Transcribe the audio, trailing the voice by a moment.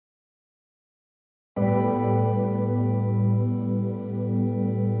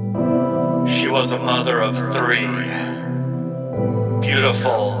was a mother of 3,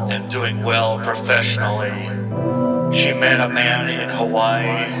 beautiful and doing well professionally. She met a man in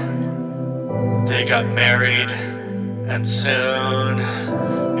Hawaii. They got married, and soon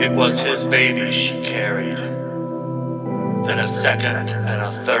it was his baby she carried. Then a second and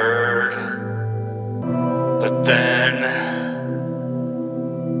a third. But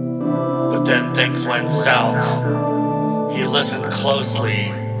then things went south. He listened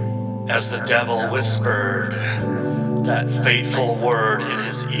closely as the devil whispered that fateful word in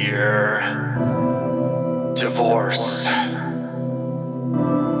his ear: divorce.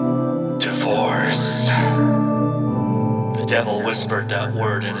 Divorce. The devil whispered that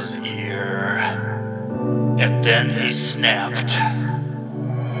word in his ear, and then he snapped.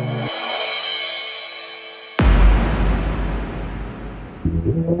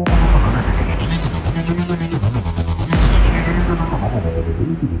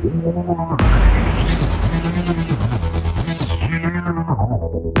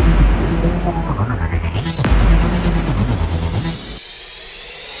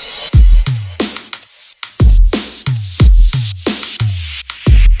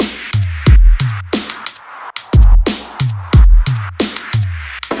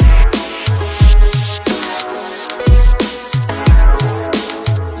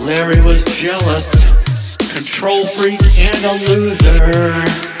 Larry was jealous, control freak, and a loser.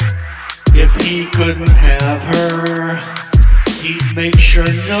 If he couldn't have her, he'd make sure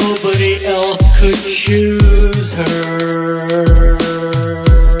nobody else could choose her.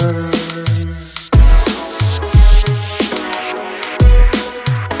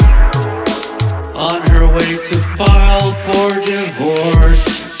 On her way to file for divorce,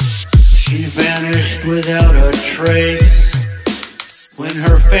 she vanished without a trace. When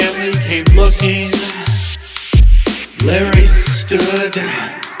her family came looking, Larry stood.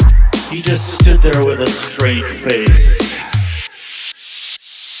 He just stood there with a straight face.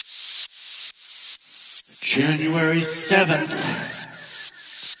 January 7th.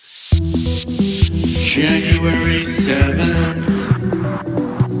 January 7th.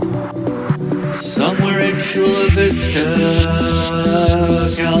 Somewhere in Chula Vista,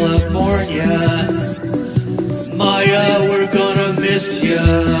 California. Maya, we're gonna miss ya.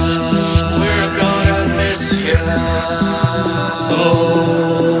 We're gonna miss ya.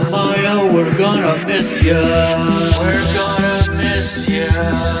 Oh, Maya, we're gonna miss ya. We're gonna miss ya.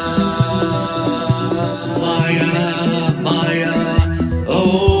 Maya, Maya,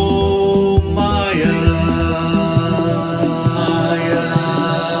 oh, Maya, Maya.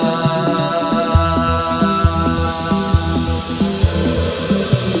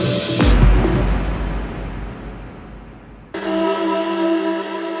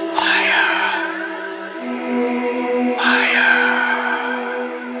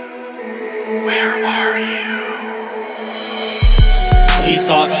 He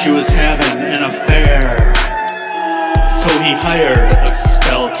thought she was having an affair, so he hired a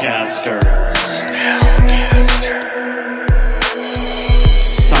spellcaster.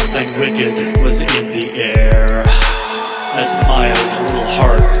 Something wicked was in the air as Maya's little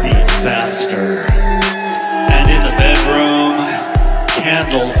heart beat faster. And in the bedroom,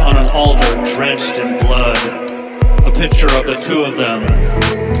 candles on an altar drenched in blood. A picture of the two of them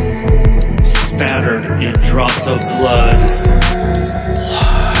spattered in drops of blood.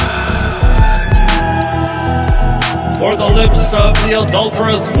 For the lips of the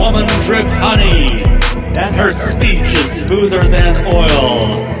adulterous woman drip honey, and her speech is smoother than oil.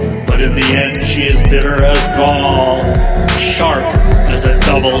 But in the end she is bitter as gall, sharp as a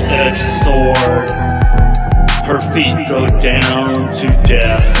double-edged sword. Her feet go down to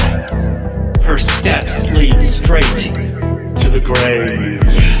death. Her steps lead straight to the grave.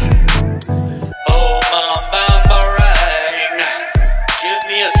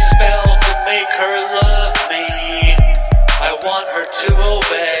 To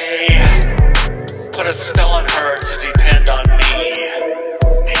obey, put a spell on her to depend on me,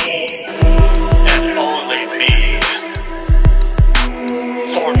 and only me,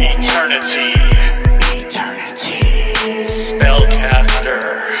 for eternity. Spellcaster,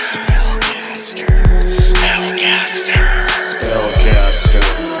 spellcaster, spellcaster, spellcaster,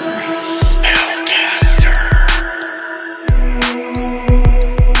 spellcaster.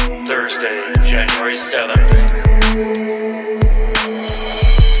 Thursday, January 7th.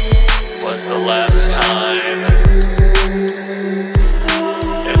 Was the last time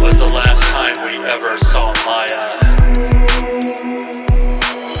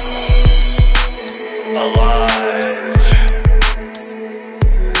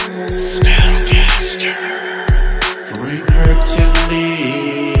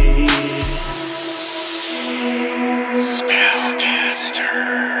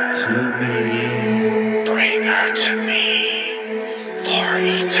For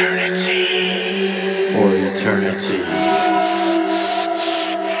eternity.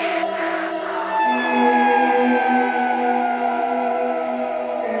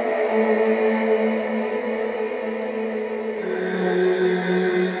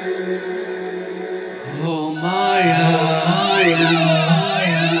 Oh Maya,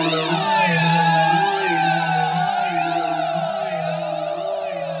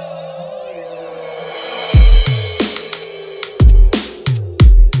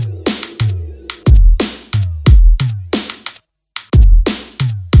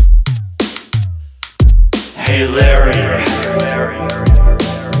 Hey Larry,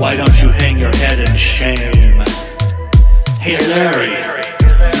 why don't you hang your head in shame? Hey Larry,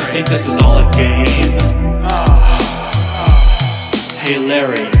 do you think this is all a game? Hey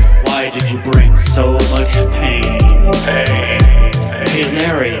Larry, why did you bring so much pain? Hey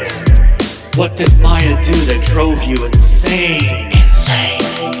Larry, what did Maya do that drove you insane?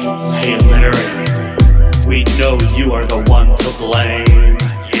 Hey Larry, we know you are the one to blame.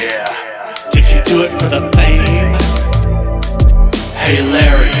 Did you do it for the fame? Hey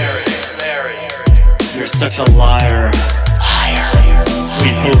Larry, you're such a liar. We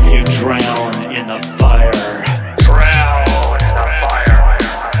hope you drown in the fire.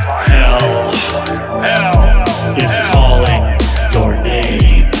 Hell is calling your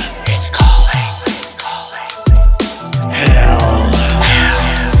name. Hell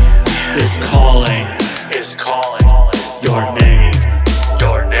is calling your name.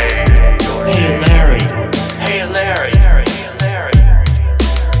 Hey Larry.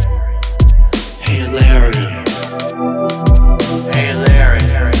 Hey Larry.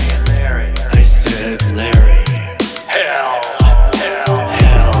 I said Larry. Hell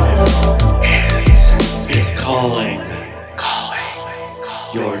is calling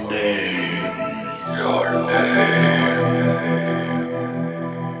your name.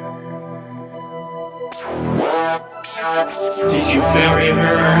 Did you bury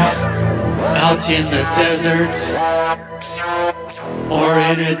her out in the desert, or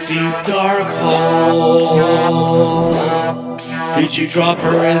in a deep dark hole? Did you drop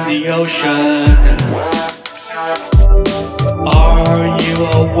her in the ocean? Are you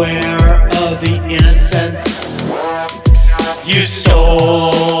aware of the innocence you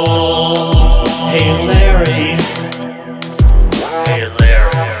stole? Hey Larry.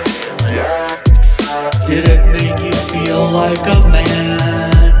 Did it make you feel like a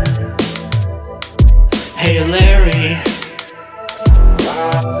man? Hey Larry.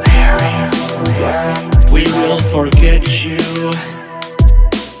 We will forget you.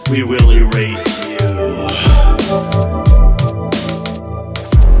 We will erase you.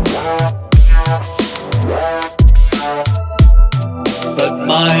 But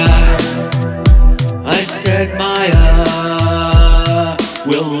Maya, I said Maya,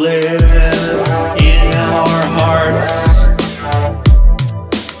 will live in our hearts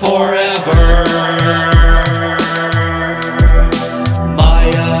forever.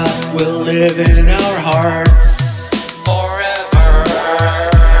 Maya will live in our hearts forever.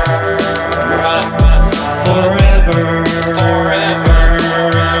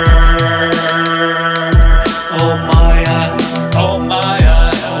 Oh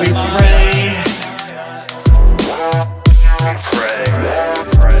Maya, we pray.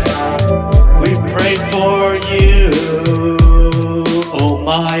 We pray for you. Oh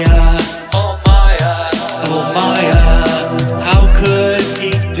Maya, how could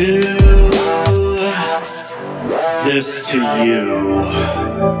he do this to you?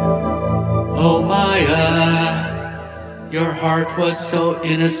 Oh Maya, your heart was so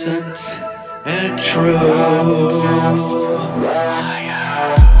innocent and true.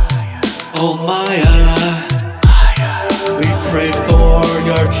 Oh Maya, we pray for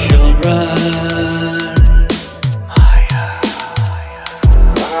your children.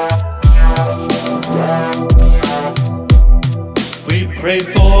 We pray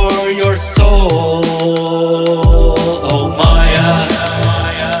for your soul. Oh Maya,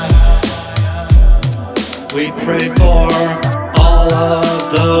 we pray for all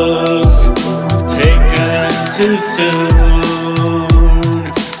of those taken too soon.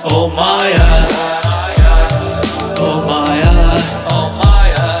 Oh Maya,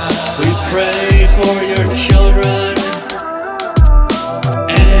 we pray for your children,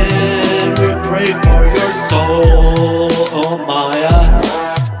 and we pray for your soul. Oh Maya,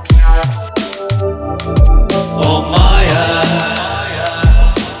 oh Maya,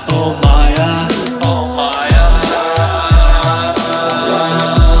 oh Maya.